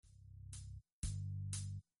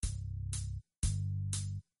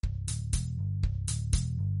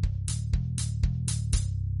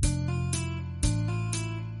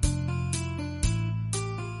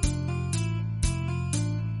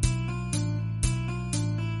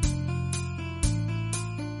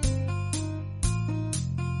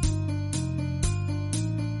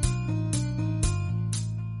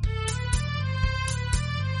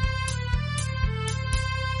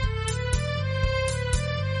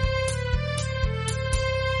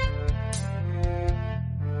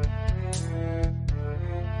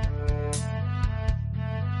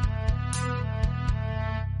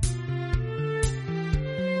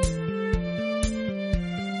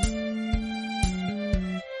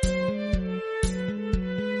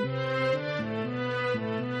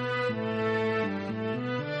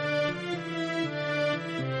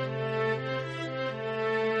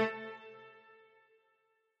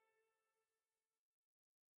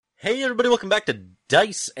Hey everybody, welcome back to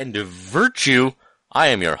Dice and Virtue. I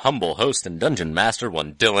am your humble host and dungeon master,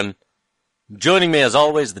 one Dylan. Joining me as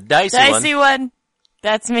always, the Dicey one.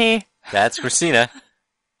 That's me. That's Christina.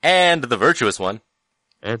 And the virtuous one.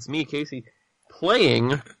 It's me, Casey,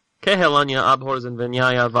 playing Kehelanya Abhorzen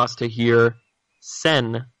Vinyaya Vasta here,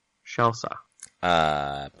 Sen Shalsa.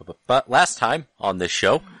 But last time on this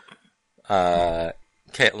show, Kehelanya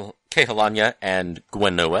and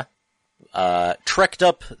Gwenoa trekked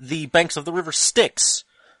up the banks of the river Styx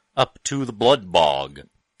up to the Blood Bog,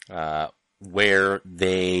 where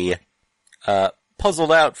they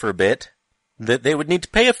puzzled out for a bit that they would need to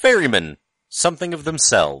pay a ferryman something of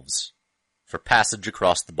themselves for passage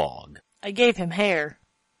across the bog. I gave him hair.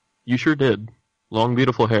 You sure did. Long,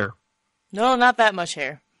 beautiful hair. No, not that much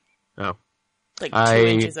hair. Oh. Like 2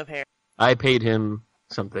 inches of hair. I paid him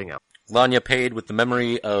something else. Lanya paid with the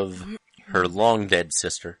memory of her long-dead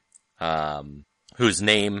sister, whose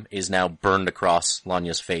name is now burned across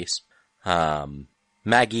Lanya's face.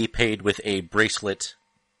 Maggie paid with a bracelet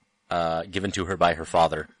given to her by her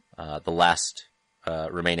father, the last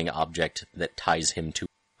remaining object that ties him to.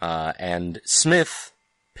 And Smith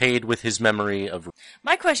paid with his memory of...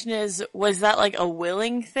 My question is, was that like a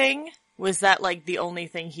willing thing? Was that like the only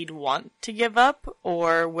thing he'd want to give up?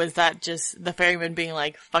 Or was that just the ferryman being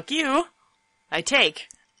like, fuck you, I take?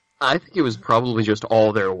 I think it was probably just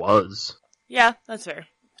all there was. Yeah, that's fair.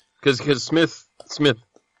 Because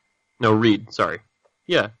Reed, sorry.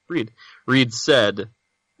 Yeah, Reed. Reed said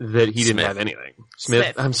that he didn't have anything.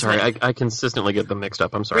 Smith. I'm sorry, Smith. I consistently get them mixed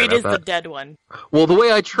up. I'm sorry Reed about is that. the dead one. Well, the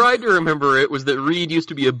way I tried to remember it was that Reed used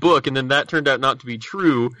to be a book, and then that turned out not to be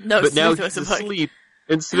true. No, but now Smith was he's a book. asleep.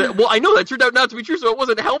 Well, I know that turned out not to be true, so it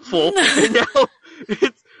wasn't helpful. And now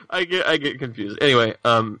I get confused. Anyway,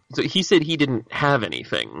 so he said he didn't have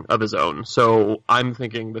anything of his own, so I'm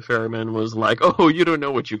thinking the ferryman was like, "Oh, you don't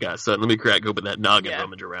know what you got, son. Let me crack open that noggin,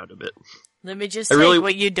 rummage around a bit." Let me just take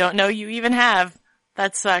what you don't know you even have.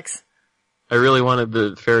 That sucks. I really wanted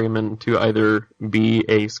the ferryman to either be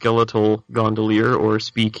a skeletal gondolier or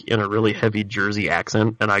speak in a really heavy Jersey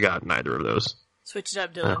accent, and I got neither of those. Switch it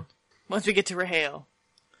up, Dylan. Once we get to Rahale.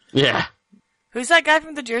 Yeah. Who's that guy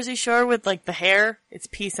from the Jersey Shore with like the hair? It's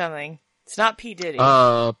P something. It's not P Diddy.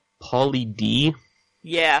 Pauly D?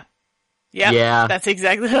 Yeah. Yep, yeah. That's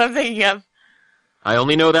exactly what I'm thinking of. I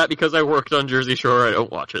only know that because I worked on Jersey Shore. I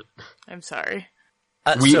don't watch it. I'm sorry.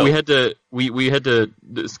 We had to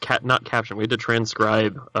not caption. We had to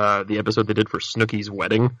transcribe the episode they did for Snooki's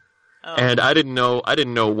wedding, and I didn't know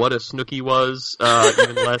what a Snooki was,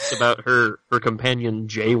 even less about her companion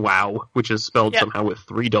JWoww, which is spelled somehow with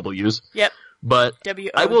 3 W's. Yep. But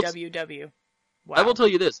WOWW. Wow. I will tell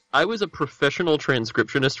you this: I was a professional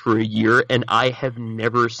transcriptionist for a year, and I have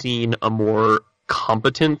never seen a more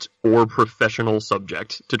competent or professional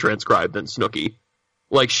subject to transcribe than Snooki.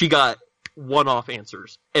 Like, she got one-off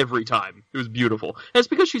answers every time. It was beautiful. And it's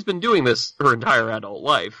because she's been doing this her entire adult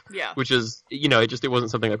life. Yeah. Which is, it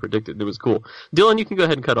wasn't something I predicted. It was cool. Dylan, you can go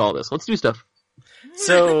ahead and cut all this. Let's do stuff.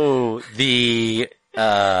 So, the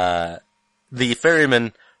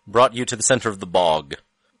ferryman brought you to the center of the bog,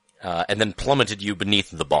 and then plummeted you beneath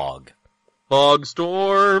the bog. Bog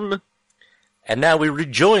storm! And now we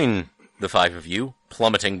rejoin the 5 of you,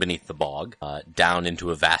 plummeting beneath the bog, down into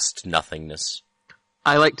a vast nothingness.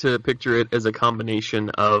 I like to picture it as a combination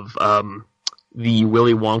of the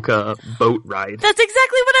Willy Wonka boat ride. That's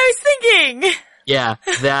exactly what I was thinking! Yeah,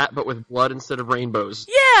 that, but with blood instead of rainbows.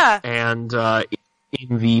 Yeah! And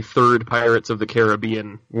in the 3rd Pirates of the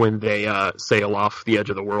Caribbean, when they sail off the edge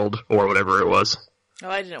of the world, or whatever it was. Oh,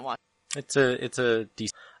 I didn't watch. It's a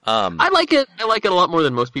decent... I like it. I like it a lot more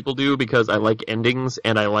than most people do because I like endings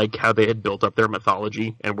and I like how they had built up their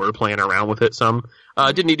mythology and were playing around with it some.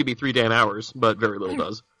 It didn't need to be 3 damn hours, but very little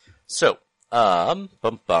does. So, the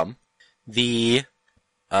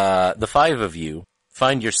 5 of you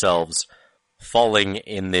find yourselves falling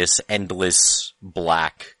in this endless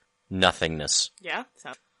black nothingness. Yeah?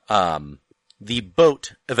 The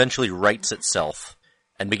boat eventually rights itself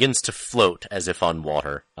and begins to float as if on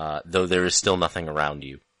water, though there is still nothing around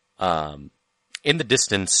you. In the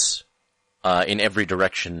distance, in every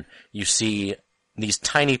direction, you see these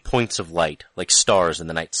tiny points of light, like stars in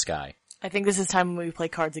the night sky. I think this is time when we play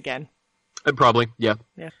cards again. Probably, yeah.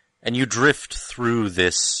 And you drift through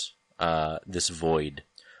this void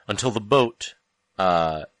until the boat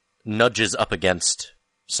nudges up against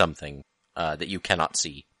something that you cannot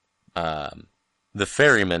see. The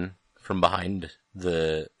ferryman from behind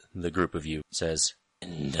the group of you says,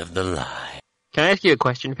 "End of the line." Can I ask you a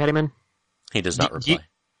question, Pettyman? He does not reply.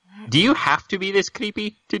 Do you have to be this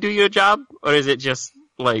creepy to do your job? Or is it just,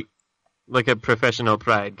 like, like a professional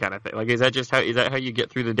pride kind of thing? Like, is that how you get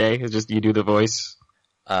through the day? Is just you do the voice?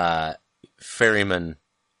 Ferryman,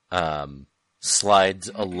 slides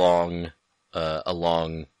along, I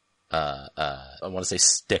want to say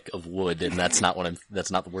stick of wood, and that's not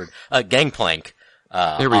the word. Gangplank,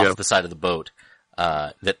 There we off go. the side of the boat,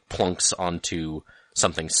 that plunks onto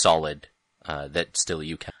something solid, that still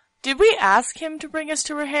you can. Did we ask him to bring us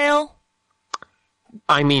to Rahale?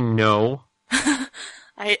 I mean, no.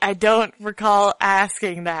 I don't recall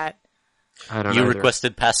asking that. I don't You know.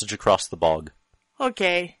 requested passage across the bog.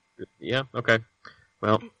 Okay. Yeah, okay.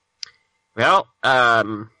 Well,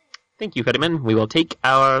 thank you, Ferryman. We will take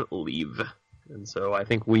our leave. And so I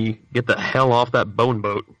think we get the hell off that bone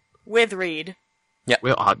boat. With Reed.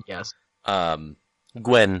 Well, yes.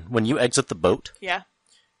 Gwen, when you exit the boat, Yeah.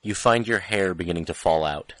 you find your hair beginning to fall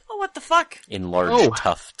out Oh, what the fuck? in large Oh.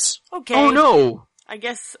 tufts. Okay. Oh, no! I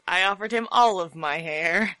guess I offered him all of my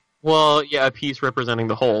hair. Well, yeah, a piece representing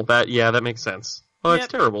the whole. That makes sense. Oh, that's Yep.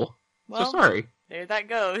 terrible. Well, So sorry. there that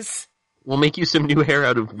goes. We'll make you some new hair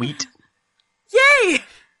out of wheat. Yay!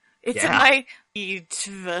 It's Yeah. in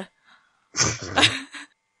my...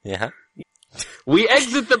 Yeah. We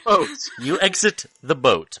exit the boat! You exit the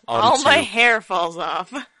boat All my hair falls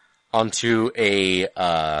off. onto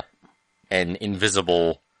an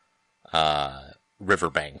invisible,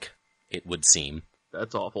 riverbank, it would seem.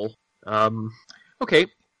 That's awful. Okay.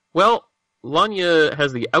 Well, Lanya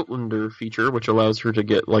has the Outlander feature, which allows her to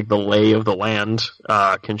get, like, the lay of the land.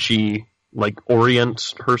 Can she, like,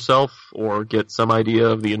 orient herself or get some idea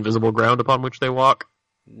of the invisible ground upon which they walk?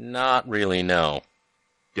 Not really, no.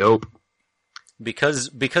 Dope. Because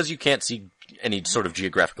you can't see any sort of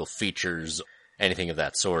geographical features, anything of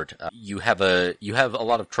that sort, you have a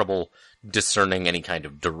lot of trouble discerning any kind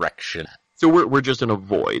of direction. So we're just in a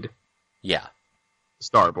void. Yeah.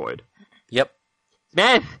 Star void. Yep.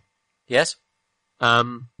 Smith! Yes?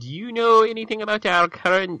 Do you know anything about our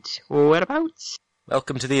current whereabouts?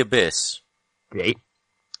 Welcome to the Abyss. Great.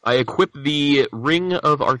 I equip the Ring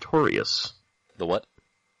of Artorias. The what?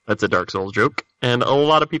 That's a Dark Souls joke, and a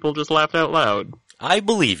lot of people just laughed out loud. I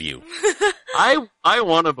believe you. I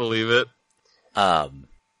want to believe it.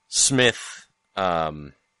 Smith,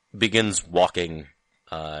 begins walking,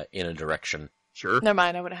 in a direction. Sure. Never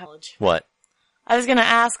mind, I would have knowledge. What? I was gonna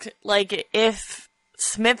ask, like, if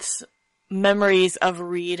Smith's memories of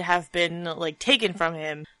Reed have been, like, taken from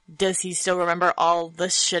him, does he still remember all the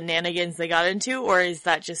shenanigans they got into, or is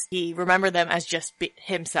that just he remember them as just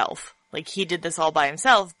himself? Like, he did this all by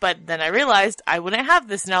himself, but then I realized I wouldn't have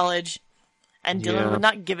this knowledge, and Dylan Yeah. would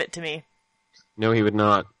not give it to me. No, he would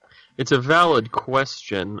not. It's a valid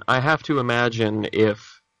question. I have to imagine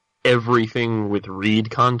if everything with Reed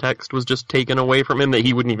context was just taken away from him, that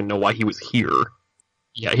he wouldn't even know why he was here.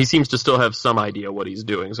 Yeah, he seems to still have some idea what he's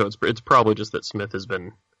doing, so it's probably just that Smith has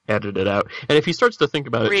been edited out. And if he starts to think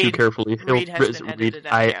about it too Reed. carefully, Reed has been edited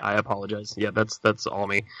out, yeah. I apologize. Yeah, that's all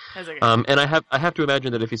me. That's okay. And I have to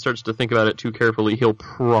imagine that if he starts to think about it too carefully, he'll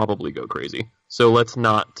probably go crazy. So let's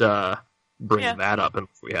not bring Yeah. that up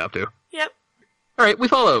unless we have to. Yep. All right, we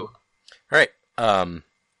follow. Alright,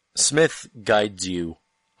 Smith guides you,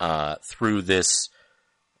 through this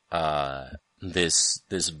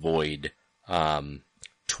void,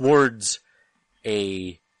 towards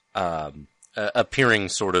appearing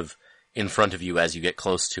sort of in front of you as you get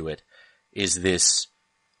close to it, is this,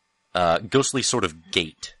 ghostly sort of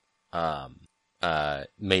gate,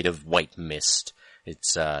 made of white mist.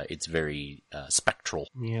 It's very, spectral.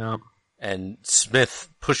 Yeah. And Smith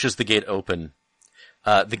pushes the gate open.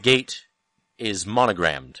 The gate is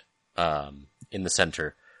monogrammed, in the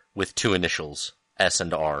center with two initials, S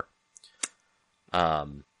and R.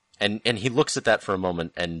 And he looks at that for a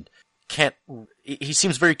moment and he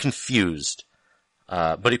seems very confused.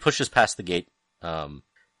 But he pushes past the gate,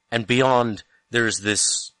 and beyond there's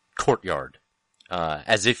this courtyard,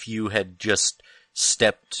 as if you had just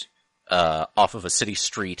stepped, off of a city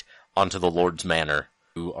street onto the Lord's Manor.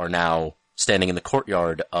 You are now standing in the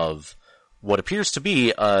courtyard of what appears to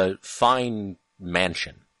be a fine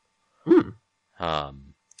mansion.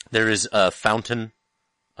 There is a fountain,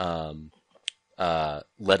 led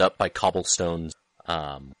up by cobblestones.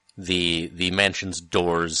 The mansion's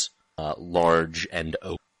doors, large and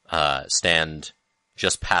oak, stand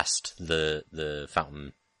just past the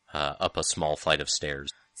fountain, up a small flight of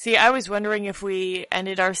stairs. See, I was wondering if we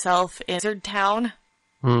ended ourselves in Wizard Town.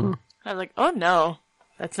 Hmm. I was like, oh no,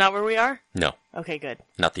 that's not where we are? No, Okay, good.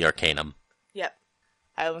 not the Arcanum. Yep.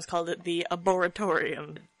 I almost called it the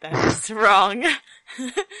Arboretorium. That's wrong.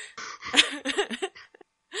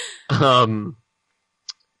 All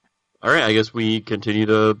right, I guess we continue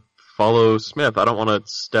to follow Smith. I don't want to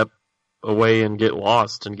step away and get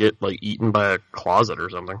lost and get, like, eaten by a closet or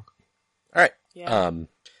something. Alright. Yeah.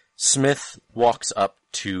 Smith walks up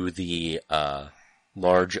to the,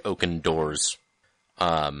 large oaken doors.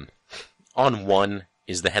 On one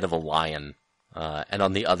is the head of a lion, and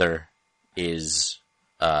on the other is,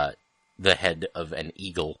 the head of an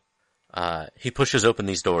eagle. He pushes open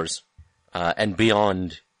these doors, and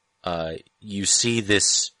beyond, you see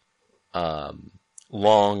this,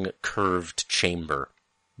 long curved chamber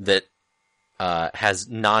that, has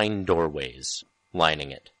 9 doorways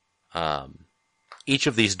lining it. Each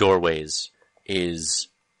of these doorways is,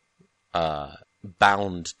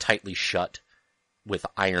 bound tightly shut with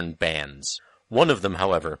iron bands. One of them,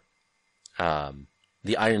 however,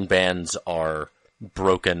 the iron bands are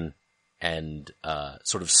broken and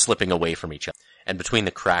sort of slipping away from each other. And between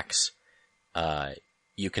the cracks,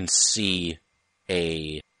 you can see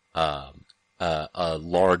a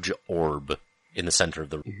large orb in the center of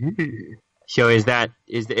the room. So is that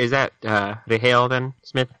Rahale then,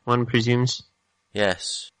 Smith, one presumes?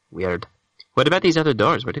 Yes. Weird. What about these other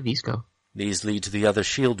doors? Where do these go? These lead to the other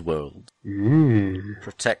shield world.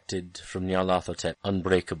 Protected from Nyarlathotep.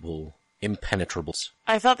 Unbreakable. Impenetrables.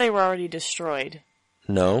 I thought they were already destroyed.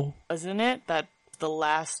 No. Wasn't it? That the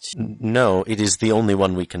last... No, it is the only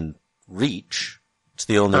one we can reach. It's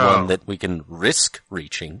the only one that we can risk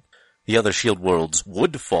reaching. The other shield worlds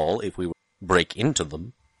would fall if we were to break into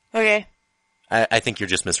them. Okay. I think you're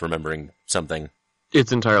just misremembering something.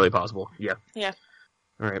 It's entirely possible. Yeah. Yeah.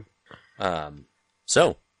 All right.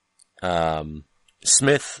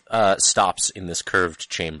 Smith stops in this curved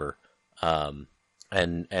chamber,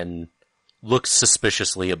 and looks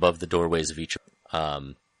suspiciously above the doorways of each.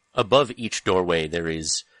 Above each doorway there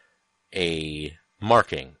is a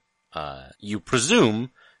marking. You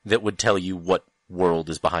presume that would tell you what world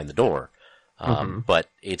is behind the door, but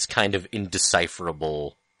it's kind of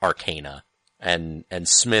indecipherable arcana, and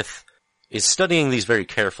Smith is studying these very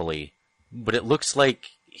carefully, but it looks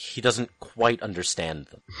like he doesn't quite understand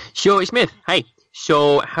them. So, Smith, hi.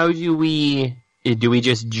 So, how do we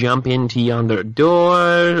just jump into yonder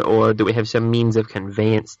door, or do we have some means of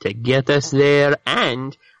conveyance to get us there?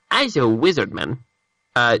 And, as a wizardman,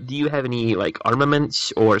 do you have any, like,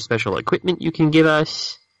 armaments or special equipment you can give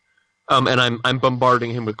us? And I'm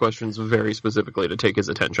bombarding him with questions very specifically to take his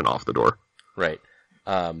attention off the door. Right.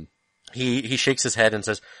 He shakes his head and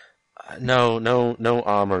says, No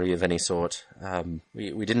armory of any sort.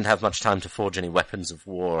 We didn't have much time to forge any weapons of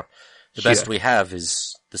war. The best we have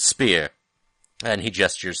is the spear. And he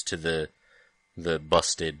gestures to the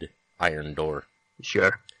busted iron door.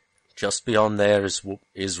 Sure. Just beyond there is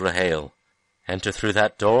Rahale. Enter through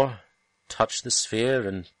that door, touch the sphere,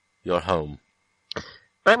 and you're home.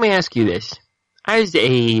 Let me ask you this. As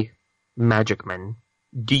a magic man,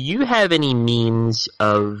 do you have any means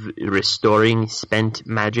of restoring spent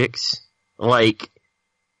magics? Like,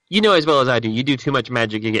 you know as well as I do, you do too much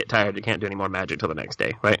magic, you get tired, you can't do any more magic till the next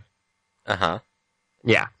day, right? Uh-huh.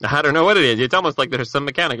 Yeah, I don't know what it is. It's almost like there's some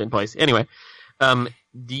mechanic in place. Anyway,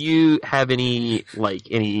 do you have any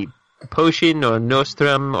potion or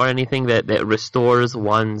nostrum or anything that restores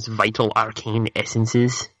one's vital arcane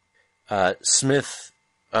essences? Smith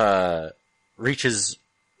reaches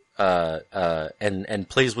and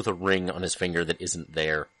plays with a ring on his finger that isn't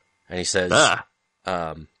there, and he says,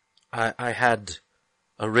 I had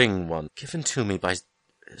a ring once given to me by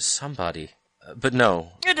somebody, but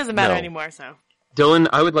no. It doesn't matter anymore, so. Dylan,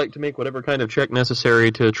 I would like to make whatever kind of check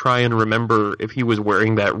necessary to try and remember if he was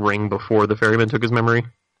wearing that ring before the ferryman took his memory.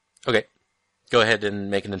 Okay. Go ahead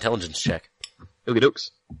and make an intelligence check. Okie dokes.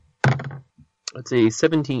 That's a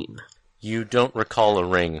 17. You don't recall a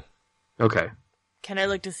ring. Okay. Can I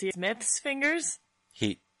look to see Smith's fingers?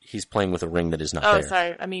 He's playing with a ring that is not there. Oh,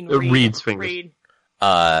 sorry. I mean Reed's fingers. Reed.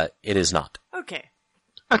 It is not. Okay.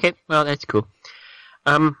 Okay, well, that's cool.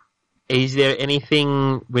 Is there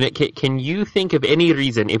anything, can you think of any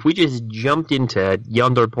reason, if we just jumped into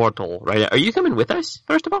yonder portal, right? Are you coming with us,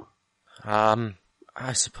 first of all?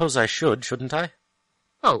 I suppose I shouldn't I?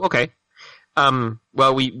 Oh, okay.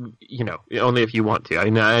 Well, only if you want to.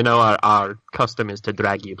 I know our custom is to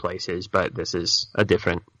drag you places, but this is a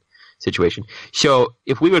different situation. So,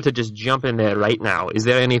 if we were to just jump in there right now, is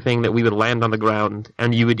there anything that we would land on the ground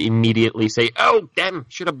and you would immediately say, oh, damn,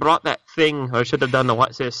 should have brought that thing, or should have done the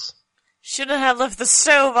what's this? Shouldn't have left the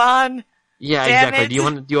stove on. Yeah, Damn exactly. it. Do you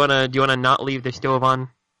want to not leave the stove on?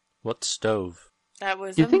 What stove? That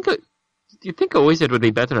was Do you think a wizard would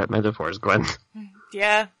be better at metaphors, Glenn?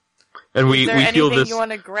 Yeah. And Is we there feel anything this. you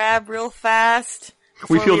want to grab real fast?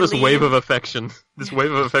 We before feel this leave? wave of affection. This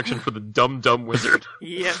wave of affection for the dumb wizard.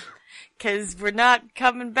 Yeah. Because we're not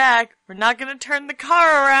coming back. We're not going to turn the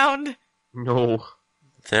car around. No.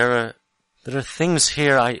 There are things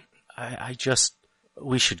here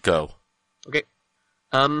we should go. Okay.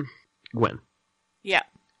 Gwen, Yeah.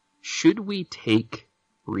 should we take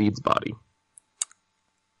Reed's body?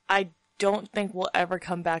 I don't think we'll ever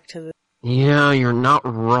come back to this. Yeah, you're not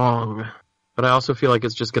wrong. But I also feel like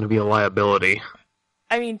it's just going to be a liability.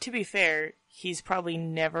 I mean, to be fair, he's probably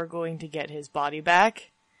never going to get his body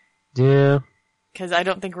back. Yeah. Because I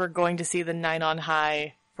don't think we're going to see the Nine on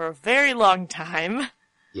High for a very long time.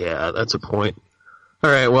 Yeah, that's a point.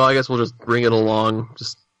 Alright, well, I guess we'll just bring it along.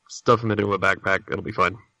 Just stuff him into a backpack. It'll be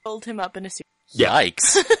fine. Fold him up in a suit.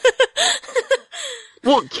 Yikes.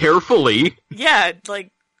 Well, carefully. Yeah,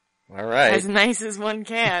 like, All right. as nice as one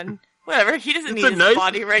can. Whatever, he doesn't It's need a his nice-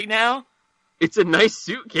 body right now. It's a nice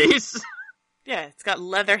suitcase. Yeah, it's got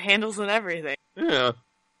leather handles and everything. Yeah.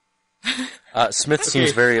 Smith seems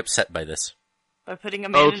Okay. very upset by this. By putting a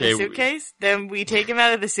man in Okay, a suitcase, then we take him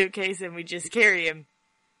out of the suitcase and we just carry him.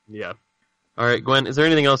 Yeah. Alright, Gwen, is there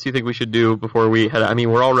anything else you think we should do before we head out? I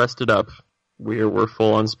mean, we're all rested up. We're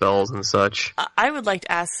full on spells and such. I would like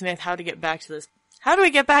to ask Smith how to get back to this. How do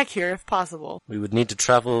we get back here, if possible? We would need to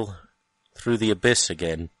travel through the abyss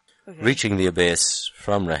again. Okay. Reaching the abyss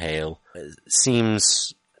from Rahale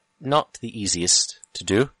seems not the easiest to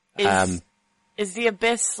do. Is the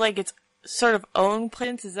abyss like its sort of own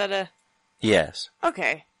place? Is that a... Yes.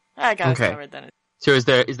 Okay. I got Okay. it covered then. So is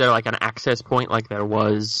there like an access point like there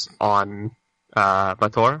was on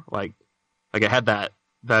Bator? Like it had that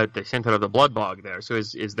the center of the blood bog there. So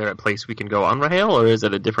is there a place we can go on Rahale, or is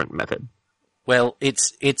it a different method? Well,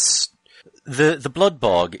 it's the blood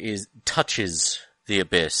bog touches the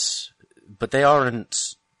abyss, but they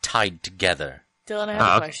aren't tied together. Dylan, I have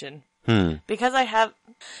a okay. question. Hmm. Because I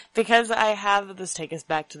have this take us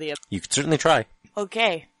back to the... You could certainly try.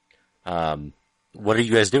 Okay. What are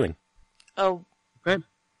you guys doing? Oh, Okay.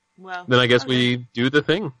 well... Then I guess okay. we do the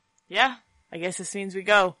thing. Yeah, I guess this means we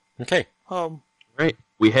go Okay. home. Right.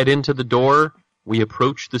 We head into the door. We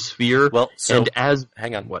approach the sphere. Well, so and as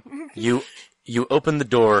hang on. what? You open the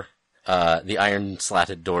door, the iron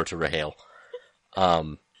slatted door to Rahale,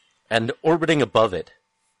 and orbiting above it,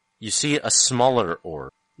 you see a smaller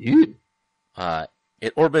orb. Ew.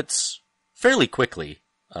 It orbits fairly quickly,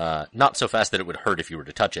 not so fast that it would hurt if you were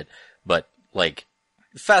to touch it, but like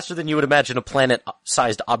faster than you would imagine a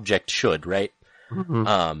planet-sized object should, right?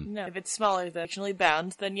 No, if it's smaller than actually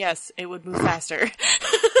bound, then yes, it would move faster.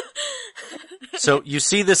 So you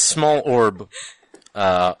see this small orb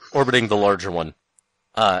orbiting the larger one.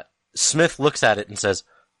 Smith looks at it and says,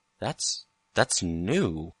 "That's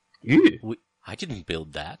new. Ew. I didn't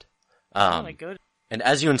build that." Oh my god. And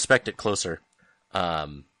as you inspect it closer,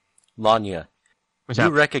 Lanya, What's you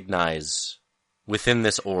that? recognize within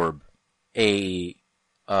this orb a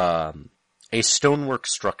stonework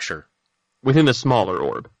structure. Within the smaller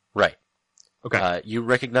orb. Right. Okay. You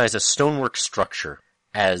recognize a stonework structure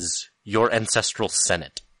as your ancestral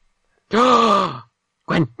senate. Gwen.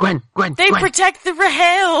 They Gwen. protect the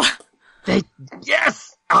Rahale!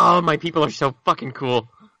 Yes! Oh, my people are so fucking cool.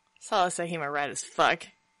 Salasahim are rad as fuck.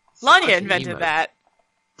 Lanya Fucking invented emo. that.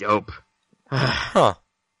 Dope. Huh.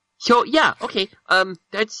 So yeah, okay.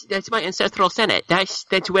 That's my ancestral senate. That's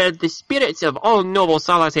where the spirits of all noble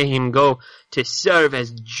Salasahim go to serve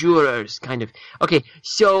as jurors, kind of. Okay,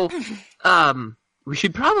 so we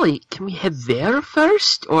should can we head there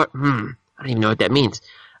first, or I don't even know what that means.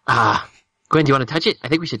 Gwen, do you want to touch it? I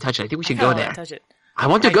think we should touch it. I think we should I go kinda there. wanna touch it. I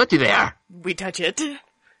want to go to there. We touch it.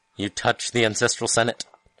 You touch the ancestral senate.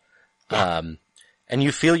 And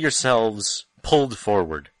you feel yourselves pulled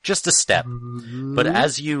forward just a step. But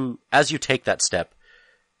as you take that step,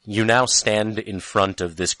 you now stand in front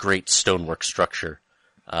of this great stonework structure.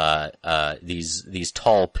 These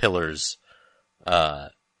tall pillars,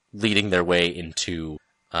 leading their way into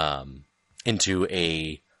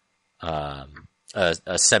a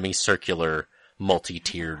semicircular,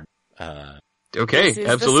 multi-tiered. Okay, This is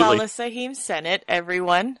absolutely. the Salasahim Senate,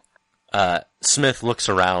 everyone. Smith looks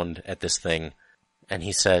around at this thing, and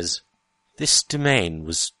he says, "This domain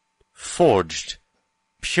was forged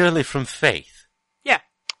purely from faith." Yeah.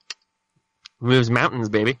 Moves mountains,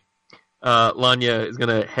 baby. Lanya is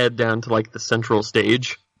gonna head down to like the central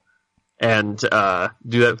stage and do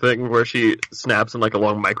that thing where she snaps and like a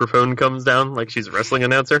long microphone comes down like she's a wrestling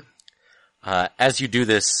announcer. As you do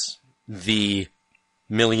this, the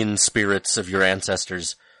million spirits of your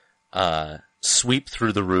ancestors sweep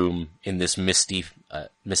through the room in this misty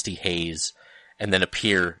haze, and then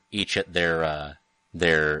appear each at their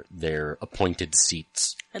appointed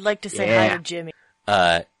seats. I'd like to say Yeah. hi to Jimmy.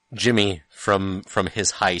 Jimmy from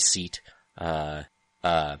his high seat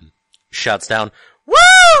shouts down,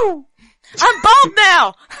 "Woo!" I'm bald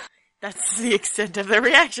now! That's the extent of their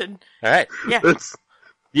reaction. Alright. Yeah.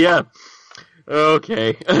 Yeah.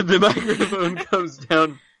 Okay. The microphone comes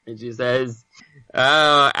down and she says,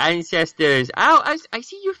 "Oh, ancestors. Oh, I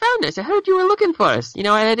see you found us. I heard you were looking for us. You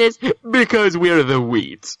know why that is? Because we're the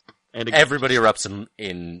wheat." And again, Everybody erupts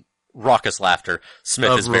in raucous laughter.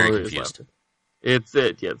 Smith is very uproarious confused.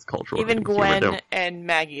 laughter. It's cultural. Even humor, Gwen don't- and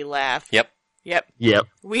Maggie laugh. Yep. Yep. Yep.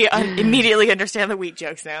 We immediately understand the wheat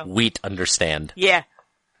jokes now. Wheat understand. Yeah.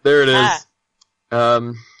 There it is.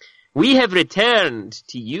 Ah. We have returned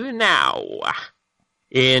to you now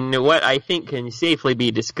in what I think can safely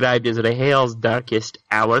be described as Rahel's darkest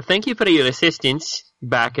hour. Thank you for your assistance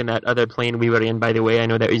back in that other plane we were in, by the way. I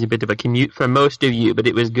know that was a bit of a commute for most of you, but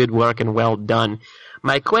it was good work and well done.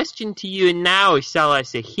 My question to you now, Salah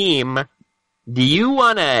Sahim, do you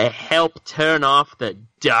want to help turn off the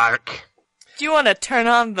dark? Do you want to turn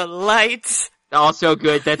on the lights? Also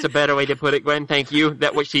good. That's a better way to put it, Gwen. Thank you.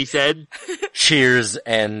 That's what she said. Cheers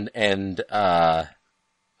and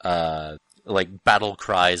like battle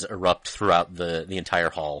cries erupt throughout the entire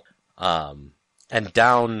hall. And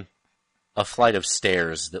down a flight of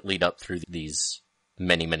stairs that lead up through these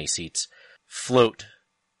many seats float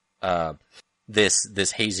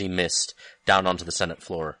this hazy mist down onto the Senate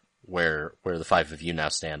floor where the five of you now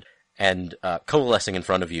stand. And coalescing in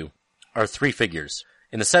front of you are three figures.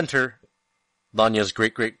 In the center, Lanya's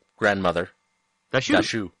great-great-grandmother,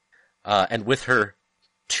 Dashu, and with her,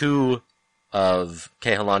 two of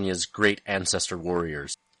Kehalanya's great ancestor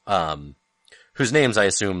warriors, whose names I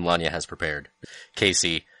assume Lanya has prepared.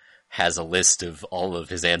 Casey has a list of all of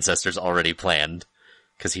his ancestors already planned,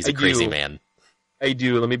 because he's a crazy man. I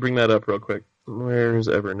do. Let me bring that up real quick. Where's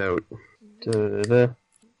Evernote?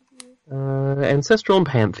 Ancestral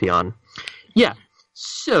Pantheon. Yeah.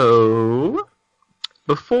 So,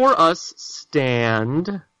 before us stand...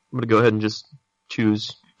 I'm going to go ahead and just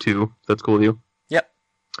choose two. If that's cool with you. Yep.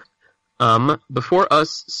 Before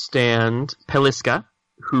us stand Peliska,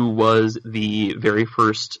 who was the very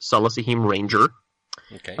first Salasahim Ranger.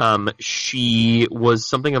 Okay. She was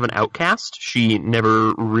something of an outcast. She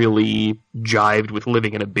never really jived with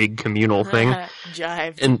living in a big communal thing.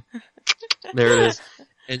 Jived. And there it is.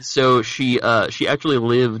 And so she actually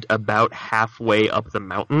lived about halfway up the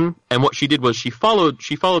mountain. And what she did was she followed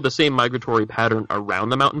the same migratory pattern around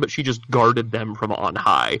the mountain, but she just guarded them from on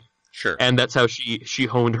high. Sure. And that's how she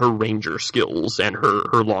honed her ranger skills and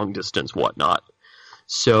her long distance whatnot.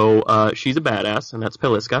 So, she's a badass, and that's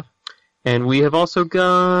Peliska. And we have also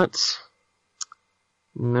got...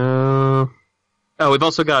 No... Oh, we've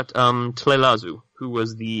also got, Tlelazu, who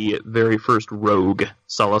was the very first rogue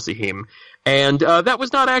Salasahim. And, that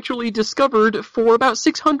was not actually discovered for about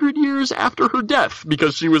 600 years after her death,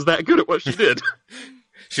 because she was that good at what she did.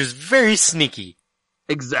 She was very sneaky.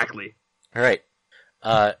 Exactly. Alright.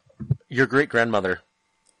 Your great-grandmother,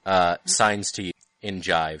 signs to you in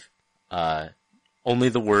Jive, only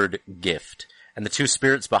the word gift. And the two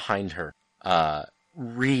spirits behind her,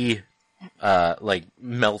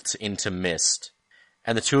 melt into mist.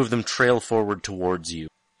 And the two of them trail forward towards you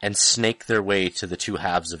and snake their way to the two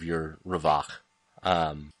halves of your Ravach.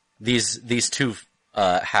 These two,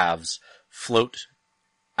 halves float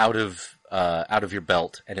out of your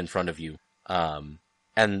belt and in front of you. And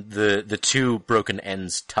the two broken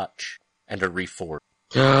ends touch and are reforged.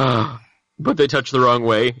 But they touch the wrong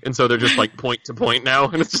way, and so they're just like point to point now,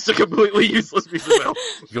 and it's just a completely useless piece of mail.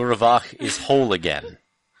 Your Ravach is whole again.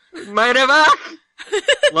 My Ravach!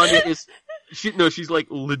 Lanya is... she's like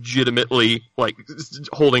legitimately like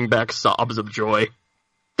holding back sobs of joy.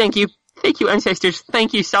 Thank you, ancestors.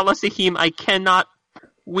 Thank you, Salasahim. I cannot.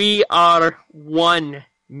 We are one,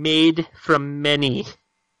 made from many,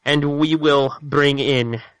 and we will bring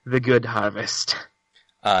in the good harvest.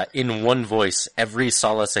 In one voice, every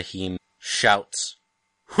Salasahim shouts,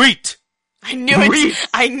 "Wheat!" I knew it!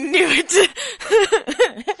 I knew it!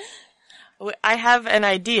 I have an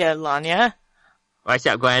idea, Lanya. What's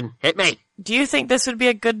up, Gwen? Hit me! Do you think this would be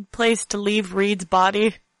a good place to leave Reed's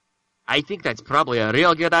body? I think that's probably a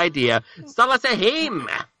real good idea. Salasahim!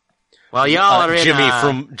 Well, y'all are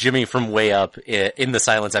in, Jimmy from way up in the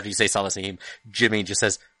silence after you say Salasahim, Jimmy just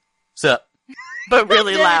says, "Sup?" But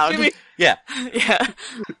really loud. Jimmy. Yeah. Yeah.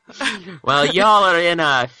 Well, y'all are in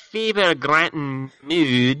a favor-granting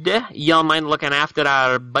mood. Y'all mind looking after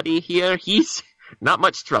our buddy here? He's not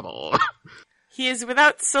much trouble. He is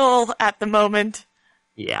without soul at the moment.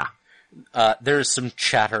 Yeah. There's some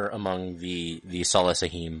chatter among the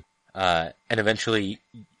Salasahim, and eventually,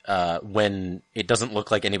 when it doesn't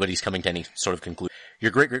look like anybody's coming to any sort of conclusion,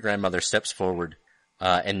 your great-great-grandmother steps forward,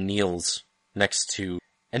 and kneels next to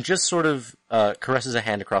and just sort of caresses a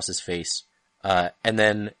hand across his face, and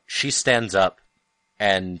then she stands up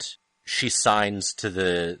and she signs to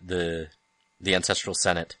the Ancestral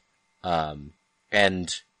Senate,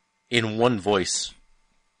 and in one voice,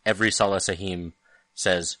 every Salasahim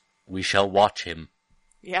says, "We shall watch him."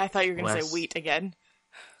 Yeah, I thought you were going to Bless. say wheat again.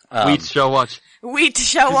 Wheat shall watch. Wheat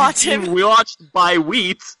shall watch him. We watched by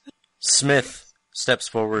Wheat. Smith steps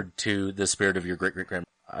forward to the spirit of your great-great-grandmother.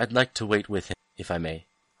 "I'd like to wait with him, if I may."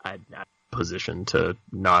 I'm not positioned to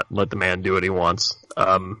not let the man do what he wants.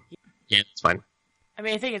 Yeah, it's fine. I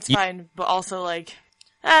mean, I think it's fine, but also, like,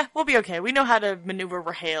 we'll be okay. We know how to maneuver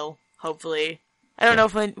Rahale, hopefully. I don't know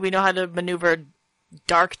if we know how to maneuver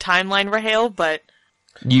Dark Timeline Rahale, but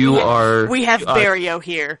You are... we have Barrio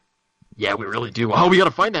here. Yeah, we really do. Oh, we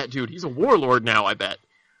gotta find that dude. He's a warlord now, I bet.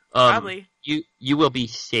 Probably. You will be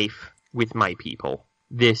safe with my people.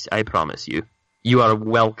 This I promise you. You are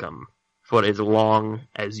welcome for as long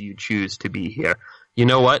as you choose to be here. You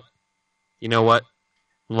know what?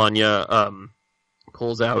 Lanya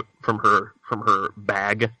pulls out from her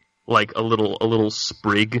bag like a little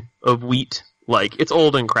sprig of wheat. Like, it's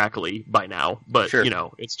old and crackly by now, but Sure.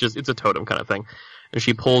 it's a totem kind of thing. And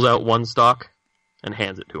she pulls out one stalk and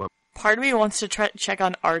hands it to him. Part of me wants to check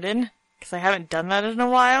on Arden, because I haven't done that in a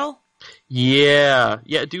while. Yeah,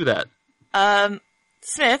 do that.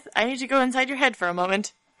 Smith, I need to go inside your head for a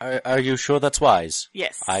moment. Are you sure that's wise?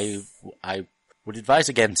 Yes. I would advise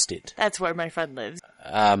against it. That's where my friend lives.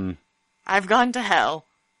 Um, I've gone to hell.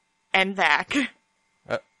 And back.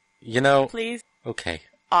 Please? Okay.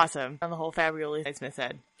 Awesome. On the whole Fabrioli, as Smith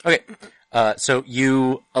said. Okay. So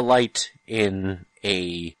you alight in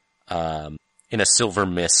a silver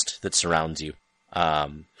mist that surrounds you.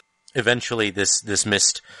 Eventually this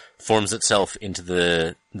mist forms itself into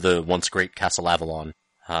the once great Castle Avalon.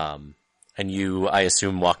 And you, I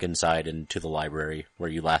assume, walk inside into the library where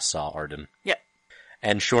you last saw Arden. Yep.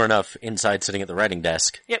 And sure enough, inside sitting at the writing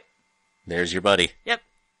desk, Yep. there's your buddy. Yep.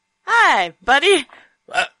 Hi, buddy.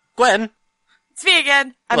 Gwen! It's me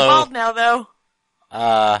again. I'm Hello. bald now, though.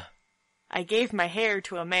 I gave my hair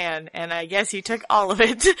to a man, and I guess he took all of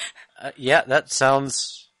it. Yeah, that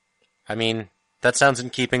sounds in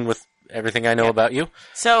keeping with everything I know about you.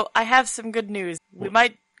 So, I have some good news. We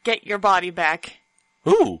might get your body back.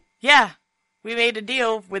 Ooh! Yeah. We made a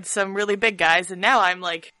deal with some really big guys, and now I'm,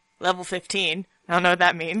 like, level 15. I don't know what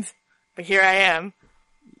that means. But here I am.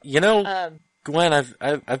 You know, Gwen,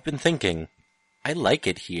 I've been thinking. I like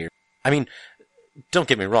it here. I mean, don't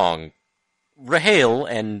get me wrong. Rahale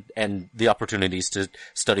and the opportunities to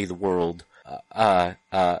study the world,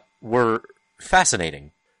 were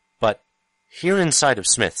fascinating. But here inside of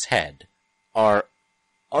Smith's head are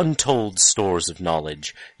untold stores of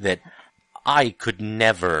knowledge that I could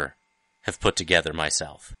never have put together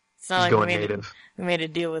myself. It's not He's like going native. we made a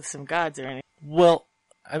deal with some gods or anything. Well,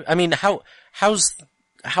 I mean, how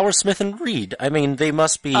are Smith and Reed? I mean, they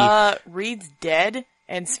must be... Reed's dead,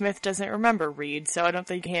 and Smith doesn't remember Reed, so I don't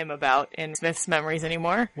think him about in Smith's memories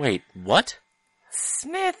anymore. Wait, what?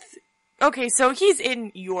 Smith... Okay, so he's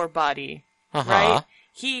in your body, Uh-huh.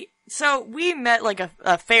 right? So we met, like,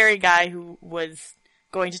 a fairy guy who was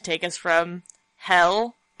going to take us from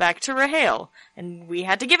hell back to Rahale, and we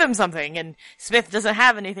had to give him something, and Smith doesn't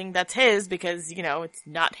have anything that's his because, it's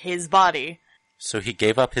not his body. So he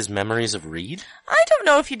gave up his memories of Reed? I don't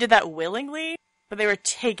know if he did that willingly, but they were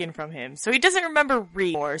taken from him, so he doesn't remember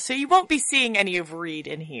Reed anymore, so you won't be seeing any of Reed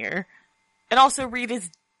in here. And also, Reed is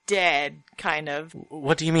dead, kind of.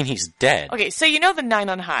 What do you mean he's dead? Okay, so you know the Nine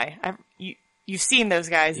on High. You've seen those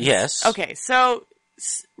guys. Yes. Okay, so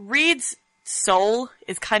Reed's soul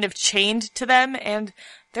is kind of chained to them, and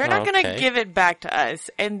they're not going to Okay. give it back to us.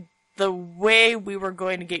 And the way we were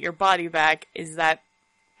going to get your body back is that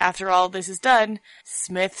after all this is done,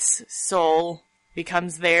 Smith's soul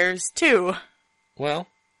becomes theirs too. Well,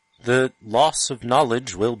 the loss of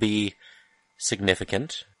knowledge will be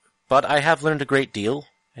significant, but I have learned a great deal,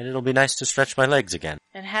 and it'll be nice to stretch my legs again.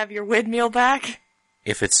 And have your windmill back?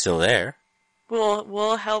 If it's still there.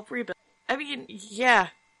 We'll help rebuild. I mean, yeah.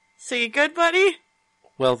 So you good, buddy?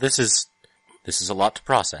 Well, this is a lot to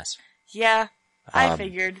process. Yeah, I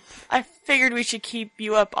figured. I figured we should keep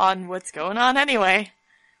you up on what's going on anyway.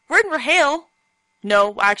 We're in Rahale.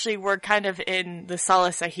 No, actually, we're kind of in the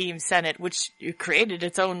Salasahim Senate, which created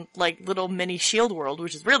its own, like, little mini shield world,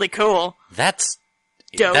 which is really cool. That's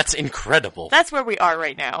Dope. That's incredible. That's where we are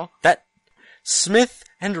right now. That Smith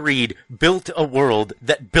and Reed built a world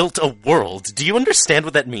that built a world. Do you understand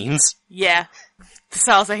what that means? Yeah. The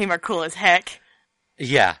Salasahim are cool as heck.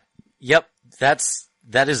 Yeah. Yep. That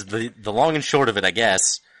is the long and short of it, I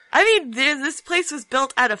guess. I mean, this place was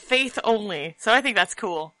built out of faith only, so I think that's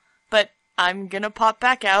cool. But I'm gonna pop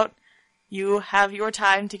back out. You have your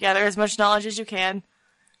time to gather as much knowledge as you can.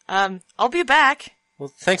 I'll be back.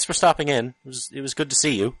 Well, thanks for stopping in. It was good to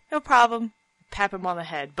see you. No problem. Pap him on the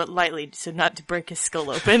head, but lightly, so not to break his skull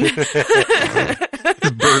open.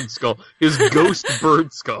 His bird skull. His ghost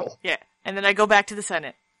bird skull. Yeah, and then I go back to the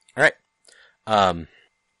Senate. All right.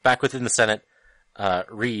 Back within the Senate,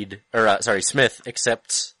 Smith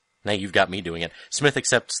accepts. Now you've got me doing it. Smith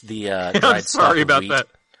accepts the dried I'm stalk sorry of about wheat,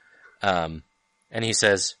 that. and he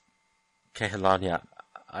says, "Kehelania,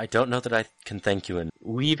 I don't know that I can thank you enough."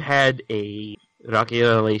 We've had a rocky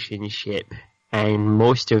relationship, and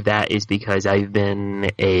most of that is because I've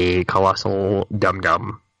been a colossal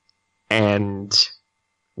dum-dum. And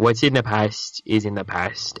what's in the past is in the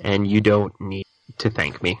past, and you don't need to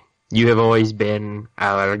thank me. You have always been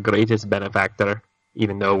our greatest benefactor,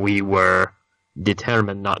 even though we were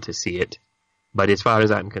determined not to see it. But as far as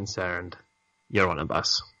I'm concerned, you're one of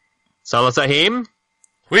us. Salasahim?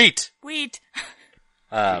 Wheat! Wheat!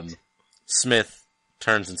 Smith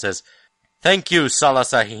turns and says, "Thank you, Salah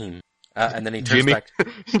Sahim." And then he turns Jimmy. back.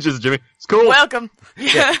 Just Jimmy. It's cool. Welcome!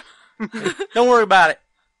 Yeah. Don't worry about it.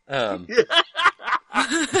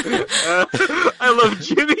 I love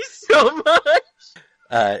Jimmy so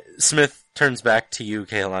much. Smith turns back to you,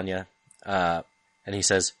 Kehelania, and he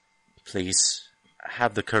says, "Please,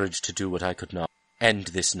 have the courage to do what I could not. End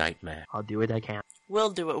this nightmare." I'll do what I can.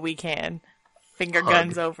 We'll do what we can. Finger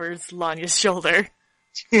guns over Lanya's shoulder.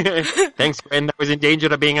 Thanks, friend. That was in danger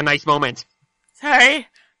of being a nice moment. Sorry.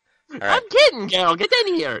 All right. I'm kidding, Carol. Get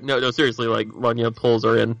in here. No, seriously, like, Lanya pulls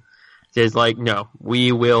her in. Says, like, no,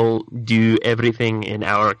 we will do everything in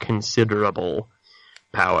our considerable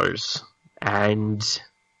powers. And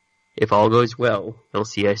if all goes well, they'll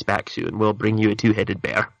see us back soon. We'll bring you a two-headed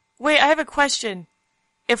bear. Wait, I have a question.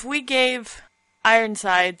 If we gave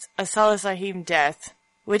Ironsides a Salasahim death,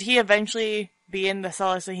 would he eventually be in the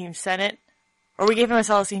Salasahim Senate? Or we gave him a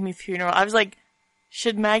Salasahim funeral. I was like,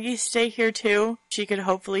 should Maggie stay here too? She could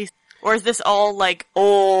hopefully... Or is this all, like,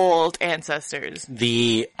 old ancestors?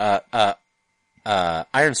 The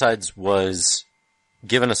Ironsides was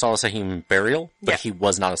given a Salasahim burial, but Yeah. he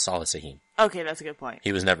was not a Salasahim. Okay, that's a good point.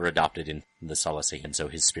 He was never adopted in the Salasahim, so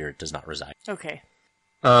his spirit does not reside. Okay.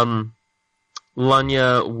 Lanya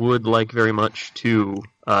would like very much to,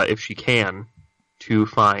 if she can, to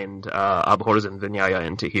find Abhorz and Vinyaya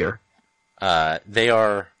into here. They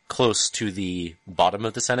are close to the bottom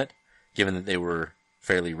of the Senate, given that they were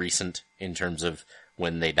fairly recent in terms of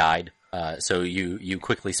when they died. So you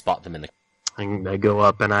quickly spot them in the... I go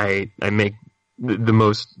up and I make the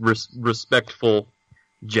most respectful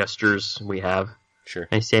gestures we have. Sure.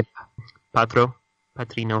 I say,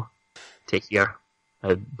 Patrino, take care.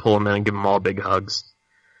 I pull them in and give them all big hugs.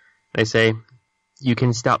 I say, You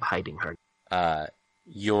can stop hiding her.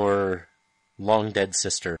 Your long dead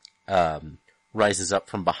sister rises up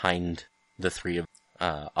from behind the three of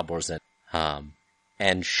Aborzen,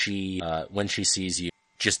 and she, when she sees you,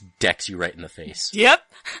 just decks you right in the face. Yep.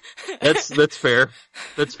 that's fair.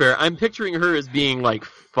 That's fair. I'm picturing her as being like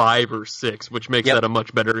 5 or 6, which makes Yep. that a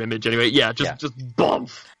much better image anyway. Yeah, just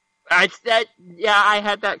bump. Yeah, I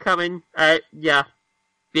had that coming. Yeah.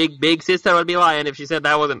 Big sister would be lying if she said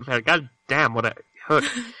that wasn't fair. God damn, what a hook.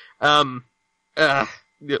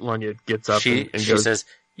 Lanya gets up She and goes, says,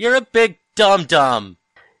 "You're a big dum-dum."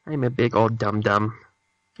 I'm a big old dum-dum.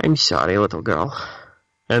 I'm sorry, little girl.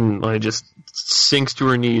 and Lanya just sinks to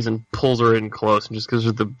her knees and pulls her in close and just gives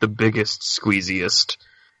her the biggest, squeeziest,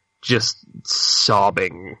 just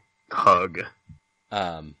sobbing hug.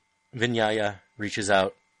 Vinyaya reaches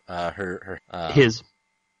out, His.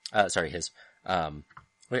 his.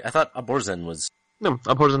 Wait, I thought Aborzen was... No,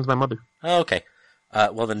 Abhorzen's my mother. Oh, okay.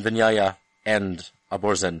 Well then, Vinyaya and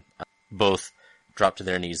Aborzen both drop to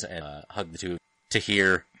their knees and hug the two to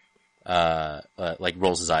hear, like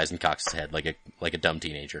rolls his eyes and cocks his head like a dumb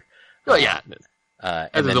teenager. Oh yeah.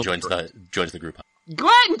 And then joins the group.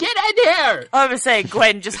 Gwen, get in here! I was saying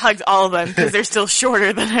Gwen just hugs all of them because they're still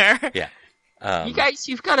shorter than her. Yeah. You guys,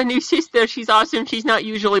 you've got a new sister. She's awesome. She's not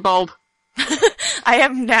usually bald. I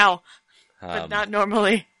am now, but not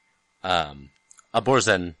normally.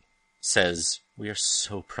 Aborzen says, "We are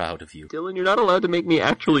so proud of you." Dylan, you're not allowed to make me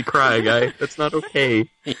actually cry, guy. That's not okay.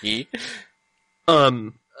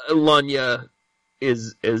 Lanya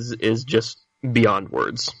is just beyond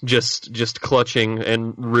words. Just clutching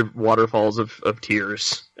and waterfalls of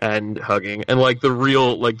tears and hugging and like the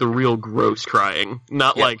real gross crying.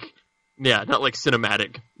 Not Yep. not like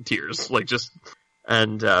cinematic tears. Like just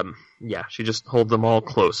and she just holds them all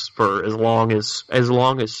close for as long as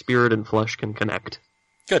spirit and flesh can connect.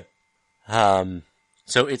 Good.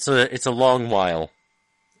 So it's a long while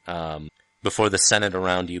before the Senate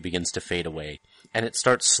around you begins to fade away, and it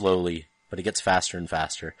starts slowly, but it gets faster and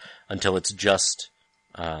faster until it's just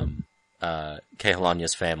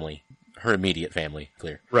Kehalanya's family, her immediate family,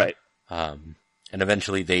 clear. Right. And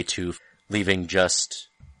eventually they too, leaving just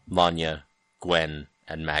Lanya, Gwen,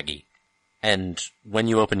 and Maggie. And when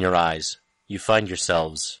you open your eyes, you find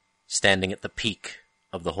yourselves standing at the peak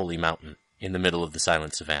of the Holy Mountain in the middle of the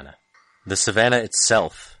Silent Savannah. The savannah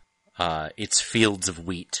itself, its fields of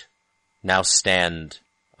wheat, now stand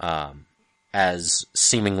as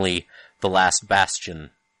seemingly the last bastion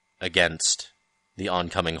against the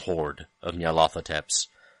oncoming horde of Nyarlathotep's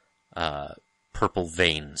purple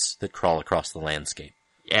veins that crawl across the landscape.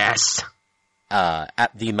 Yes.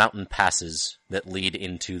 At the mountain passes that lead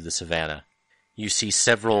into the savannah, you see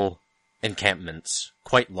several encampments,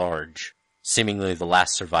 quite large, seemingly the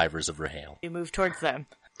last survivors of Rahale. You move towards them.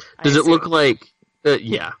 Does it look like...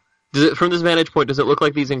 yeah. From this vantage point, does it look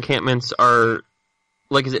like these encampments are...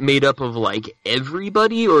 Like, is it made up of, like,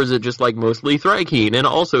 everybody, or is it just, like, mostly Thrykeen and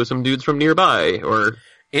also some dudes from nearby, or...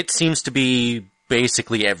 It seems to be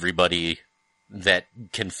basically everybody that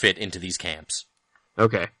can fit into these camps.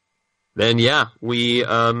 Okay. Then, yeah, we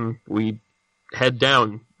head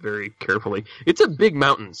down very carefully. It's a big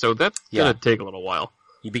mountain, so that's gonna take a little while.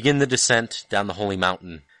 You begin the descent down the Holy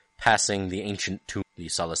Mountain, passing the ancient tomb of the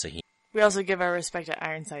Salasahim. We also give our respect to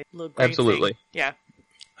Ironside. Little great Absolutely. thing.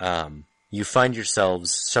 Yeah. You find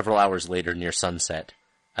yourselves several hours later near sunset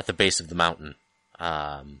at the base of the mountain.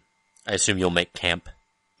 I assume you'll make camp.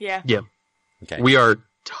 Yeah. Yeah. Okay. We are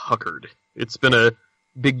tuckered. It's been a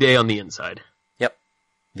big day on the inside. Yep.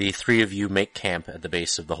 The three of you make camp at the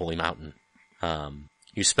base of the Holy Mountain.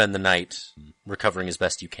 You spend the night recovering as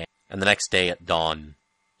best you can, and the next day at dawn,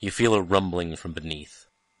 you feel a rumbling from beneath.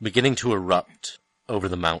 Beginning to erupt over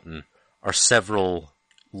the mountain are several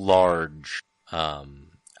large,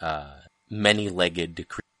 many-legged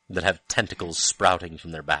creatures that have tentacles sprouting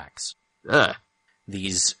from their backs. Ugh.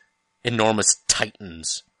 These enormous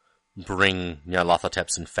titans bring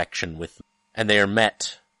Nyarlathotep's infection with them, and they are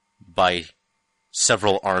met by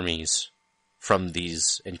several armies from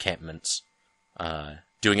these encampments,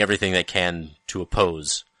 doing everything they can to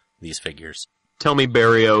oppose these figures. Tell me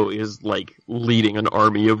Barrio is, like, leading an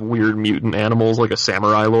army of weird mutant animals like a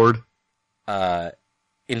samurai lord?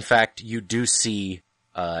 In fact, you do see,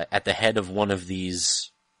 at the head of one of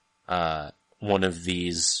these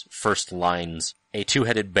first lines, a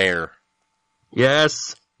two-headed bear.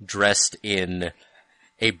 Yes! Dressed in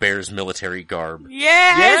a bear's military garb.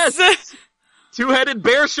 Yes! Two-headed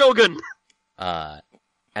bear shogun! And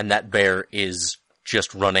that bear is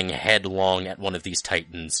just running headlong at one of these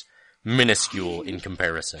titans, minuscule in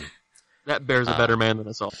comparison. That bear's a better man than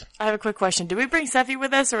us all. I have a quick question. Did we bring Sephi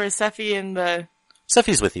with us, or is Sephi in the...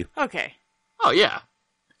 Sephi's with you. Okay. Oh, yeah.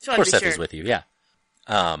 Just Of course wanted to be Sephi's sure. with you,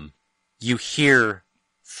 yeah. You hear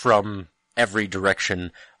from every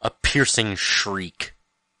direction a piercing shriek.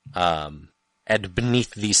 And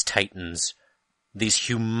beneath these titans, these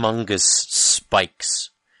humongous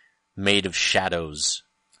spikes made of shadows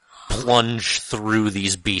plunge through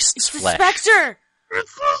these beasts' It's the flesh. Spectre!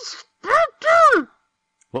 It's the Spectre!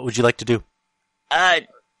 What would you like to do?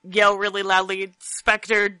 Yell really loudly,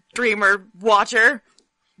 Spectre, Dreamer, Watcher.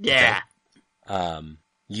 Yeah.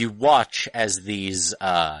 You watch as these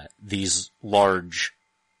large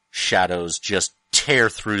shadows just tear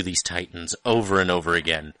through these titans over and over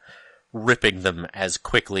again, ripping them as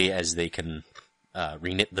quickly as they can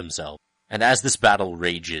reknit themselves. And as this battle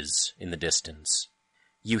rages in the distance,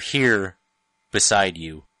 you hear beside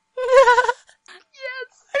you,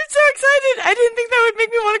 I'm so excited! I didn't think that would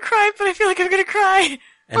make me want to cry, but I feel like I'm gonna cry.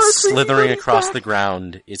 and Our slithering Dreamer's across back. the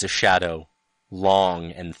ground is a shadow,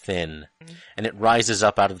 long and thin, and it rises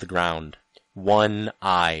up out of the ground, one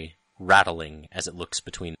eye rattling as it looks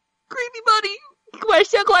between. Creepy buddy! We're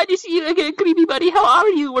so glad to see you again, creepy buddy. How are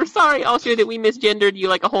you? We're sorry also that we misgendered you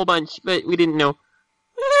like a whole bunch, but we didn't know.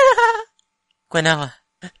 Gwenella,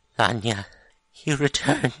 Lanya, you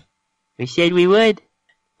return. We said we would.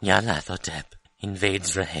 Nyarlathotep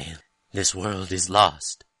invades Rahale. This world is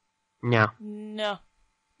lost. No. No.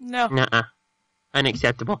 Nuh-uh.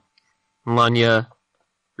 Unacceptable. Lanya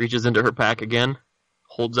reaches into her pack again,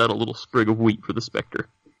 holds out a little sprig of wheat for the Spectre.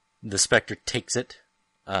 The Spectre takes it,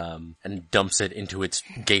 and dumps it into its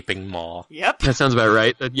gaping maw. Yep. That sounds about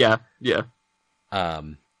right. Yeah.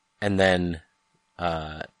 And then,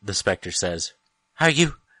 the Spectre says, Are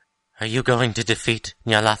you going to defeat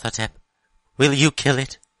Nyarlathotep? Will you kill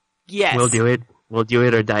it? Yes. We'll do it. We'll do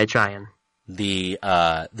it or die trying. The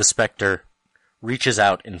Spectre reaches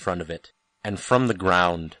out in front of it and from the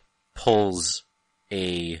ground pulls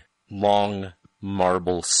a long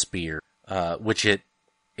marble spear, which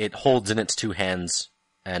it holds in its two hands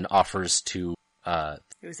and offers to. It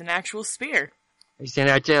was an actual spear.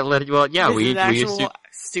 Well, yeah, This we is an actual assume,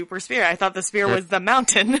 super spear. I thought the spear was the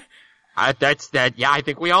mountain. that's that. Yeah, I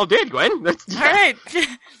think we all did, Gwen. That's All right.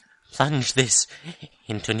 Plunge this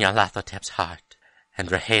into Nyarlathotep's heart, and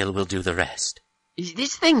Rahale will do the rest. Is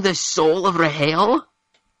this thing the soul of Rahale?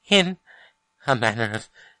 In a manner of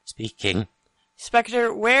speaking.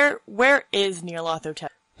 Spectre, where is Nyarlathotep?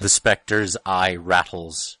 The specter's eye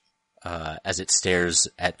rattles as it stares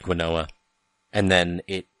at Gwenoa, and then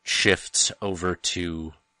it shifts over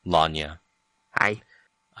to Lanya. Hi.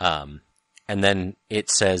 And then it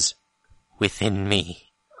says, "Within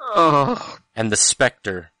me." oh, And the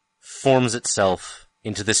specter forms itself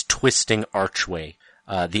into this twisting archway,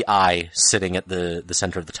 the eye sitting at the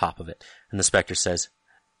center of the top of it. And the specter says,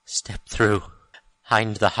 "Step through,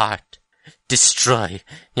 hind the heart, destroy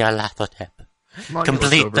Nyarlathotep,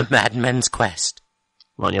 complete the madmen's quest."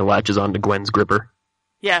 Lanya latches onto Gwen's gripper.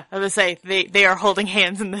 Yeah, I was gonna say, they are holding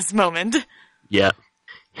hands in this moment. Yeah.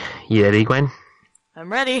 You ready, Gwen?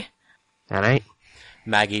 I'm ready. All right.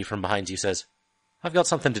 Maggie from behind you says, "I've got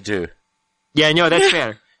something to do." Yeah, no, that's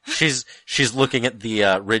fair. She's looking at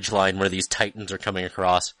the ridge line where these titans are coming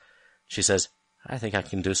across. She says, "I think I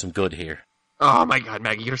can do some good here." Oh my god,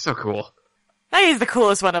 Maggie, you're so cool. He's the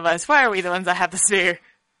coolest one of us. Why are we the ones that have the spear?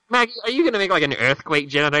 Maggie, are you gonna make like an earthquake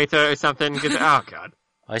generator or something? 'Cause, oh god.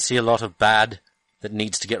 I see a lot of bad that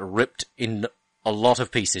needs to get ripped in a lot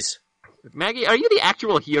of pieces. Maggie, are you the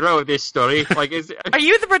actual hero of this story? Like, Are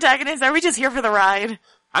you the protagonist? Are we just here for the ride?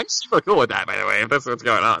 I'm super cool with that, by the way, if that's what's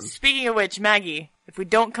going on. Speaking of which, Maggie, if we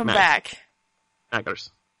don't come Mag. back,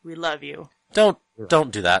 Maggers. we love you. Don't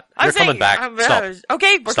do that. I'm You're coming saying- back. I'm- Stop.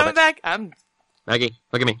 Okay, we're Stop coming it. back. Maggie,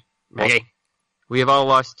 look at me. Maggie. We have all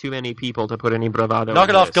lost too many people to put any bravado Knock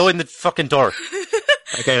it into off. this. Go in the fucking door.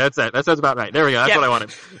 Okay, that's it. That sounds about right. There we go. That's Yep. what I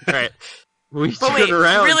wanted. Alright. We But turn wait,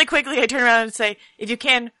 around really quickly, I turn around and say, if you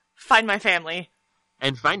can, find my family.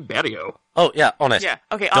 and find Barrio. Oh yeah, on it. Yeah,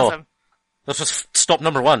 okay, Go. awesome. Let's just stop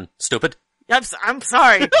number one. Stupid. I'm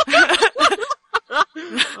sorry.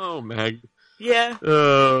 Oh, Mag. Yeah.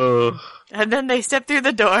 Oh. And then they step through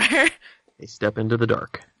the door. They step into the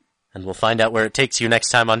dark. And we'll find out where it takes you next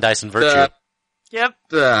time on Dice and Virtue. Yep.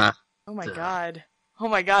 Ah. Oh my god. Oh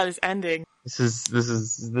my god, it's ending. This is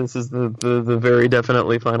the very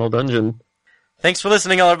definitely final dungeon. Thanks for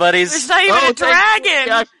listening, all our buddies. There's not even a dragon!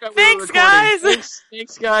 Yeah, I forgot we were Thanks, recording. guys!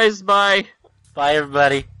 Thanks, guys. Bye. Bye,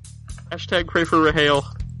 everybody. Hashtag pray for Rahale.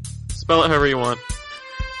 Spell it however you want.